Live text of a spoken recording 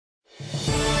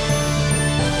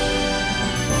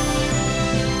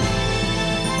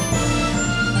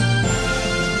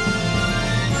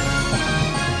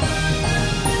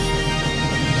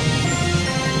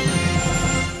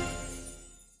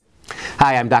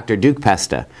Hi, I'm Dr. Duke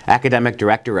Pesta, Academic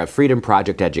Director of Freedom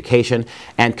Project Education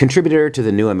and contributor to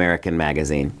the New American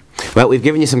Magazine. Well, we've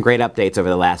given you some great updates over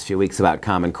the last few weeks about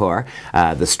Common Core,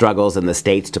 the struggles in the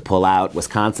states to pull out,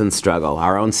 Wisconsin's struggle,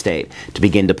 our own state, to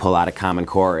begin to pull out a Common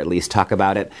Core or at least talk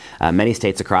about it. Many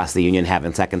states across the union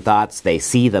having second thoughts. They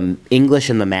see the English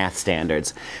and the math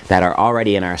standards that are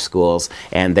already in our schools,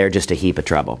 and they're just a heap of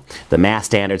trouble. The math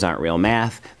standards aren't real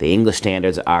math. The English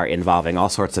standards are involving all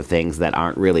sorts of things that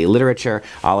aren't really literature,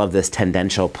 all of this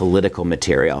tendential political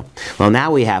material. Well,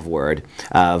 now we have word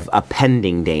of a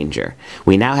pending danger.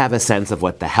 We now have a sense of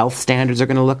what the health standards are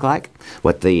going to look like,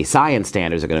 what the science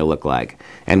standards are going to look like,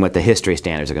 and what the history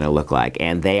standards are going to look like.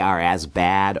 And they are as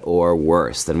bad or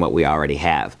worse than what we already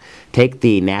have. Take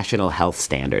the national health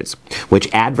standards,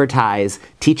 which advertise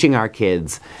teaching our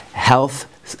kids health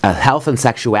and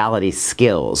sexuality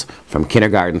skills from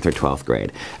kindergarten through 12th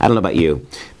grade. I don't know about you,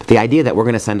 but the idea that we're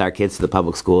going to send our kids to the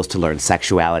public schools to learn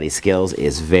sexuality skills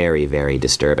is very, very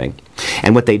disturbing.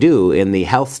 And what they do in the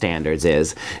health standards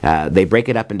is they break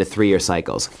it up into 3-year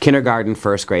cycles. Kindergarten,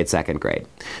 1st grade, 2nd grade.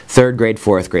 3rd grade,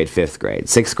 4th grade, 5th grade.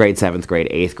 6th grade, 7th grade,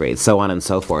 8th grade, so on and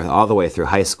so forth, all the way through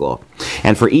high school.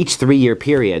 And for each 3-year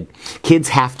period, kids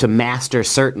have to master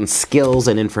certain skills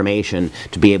and information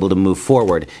to be able to move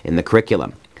forward in the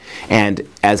curriculum. And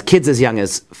as kids as young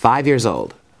as 5 years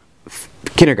old,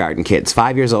 kindergarten kids,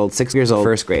 5 years old, 6 years old,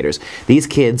 1st graders, these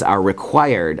kids are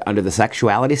required under the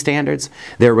sexuality standards,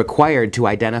 they're required to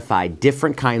identify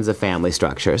different kinds of family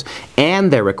structures,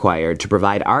 and they're required to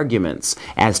provide arguments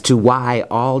as to why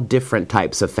all different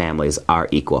types of families are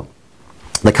equal.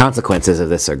 The consequences of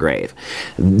this are grave.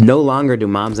 No longer do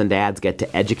moms and dads get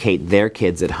to educate their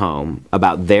kids at home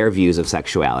about their views of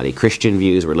sexuality, Christian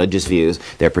views, religious views,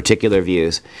 their particular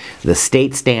views. The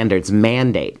state standards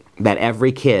mandate that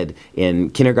every kid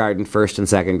in kindergarten, 1st and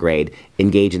 2nd grade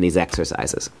engage in these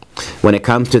exercises. When it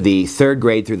comes to the 3rd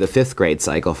grade through the 5th grade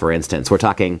cycle, for instance, we're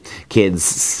talking kids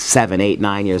 7, 8,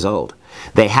 9 years old.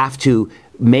 They have to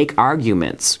make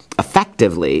arguments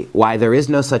effectively why there is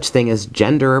no such thing as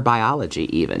gender or biology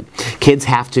even. Kids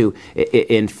have to,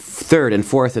 in 3rd and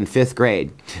 4th and 5th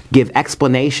grade, give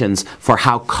explanations for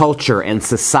how culture and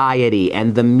society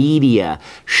and the media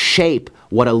shape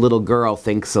what a little girl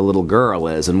thinks a little girl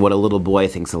is and what a little boy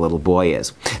thinks a little boy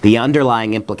is. The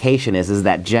underlying implication is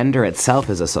that gender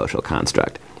itself is a social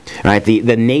construct. Right?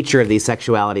 The nature of these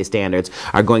sexuality standards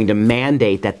are going to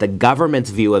mandate that the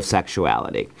government's view of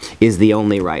sexuality is the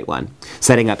only right one,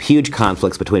 setting up huge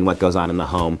conflicts between what goes on in the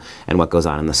home and what goes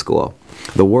on in the school.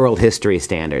 The World History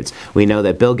Standards. We know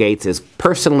that Bill Gates is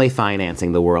personally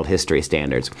financing the World History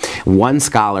Standards. One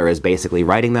scholar is basically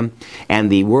writing them,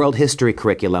 and the World History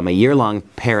curriculum, a year-long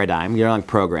paradigm, year-long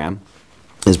program,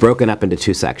 is broken up into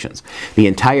 2 sections. The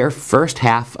entire first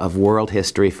half of world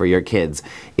history for your kids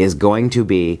is going to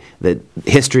be the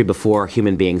history before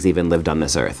human beings even lived on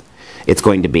this earth. It's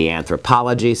going to be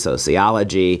anthropology,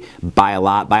 sociology,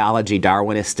 biology,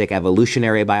 Darwinistic,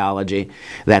 evolutionary biology,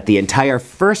 that the entire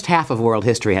first half of world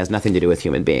history has nothing to do with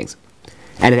human beings.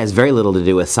 And it has very little to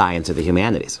do with science or the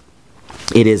humanities.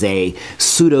 It is a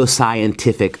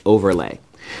pseudoscientific overlay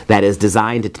that is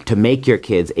designed to make your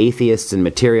kids atheists and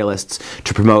materialists,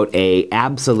 to promote a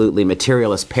absolutely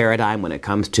materialist paradigm when it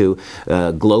comes to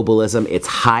globalism. It's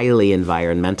highly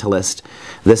environmentalist.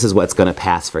 This is what's going to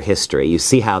pass for history. You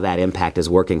see how that impact is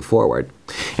working forward.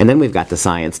 And then we've got the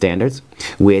science standards,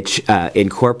 which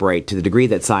incorporate, to the degree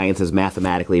that science is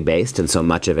mathematically based, and so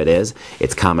much of it is,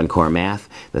 it's Common Core math.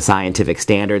 The scientific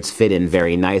standards fit in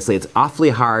very nicely. It's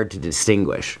awfully hard to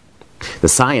distinguish the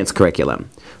science curriculum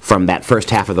from that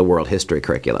first half of the world history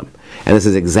curriculum. And this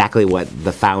is exactly what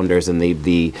the founders and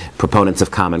the proponents of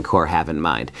Common Core have in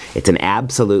mind. It's an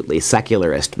absolutely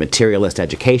secularist, materialist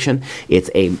education. It's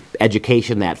an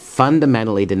education that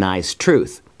fundamentally denies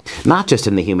truth, not just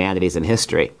in the humanities and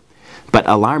history, but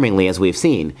alarmingly, as we've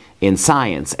seen, in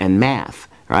science and math.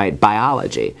 Right?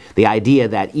 Biology. The idea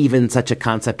that even such a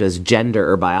concept as gender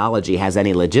or biology has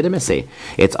any legitimacy,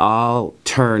 it's all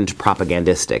turned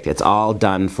propagandistic. It's all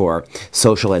done for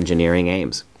social engineering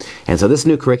aims. And so this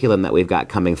new curriculum that we've got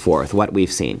coming forth, what we've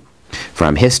seen,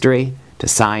 from history to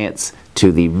science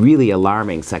to the really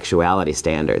alarming sexuality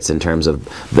standards in terms of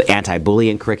the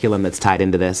anti-bullying curriculum that's tied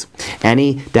into this,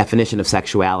 any definition of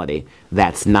sexuality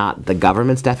that's not the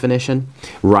government's definition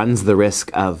runs the risk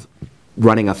of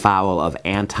running afoul of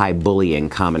anti-bullying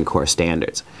Common Core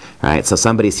standards. Right? So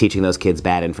somebody's teaching those kids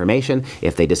bad information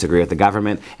if they disagree with the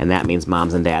government, and that means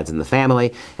moms and dads in the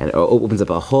family, and it opens up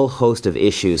a whole host of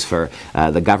issues for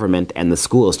the government and the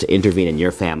schools to intervene in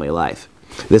your family life.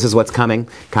 This is what's coming.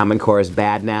 Common Core is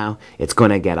bad now. It's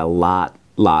going to get a lot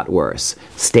lot worse.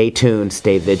 Stay tuned,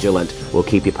 stay vigilant. We'll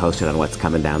keep you posted on what's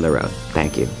coming down the road.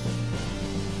 Thank you.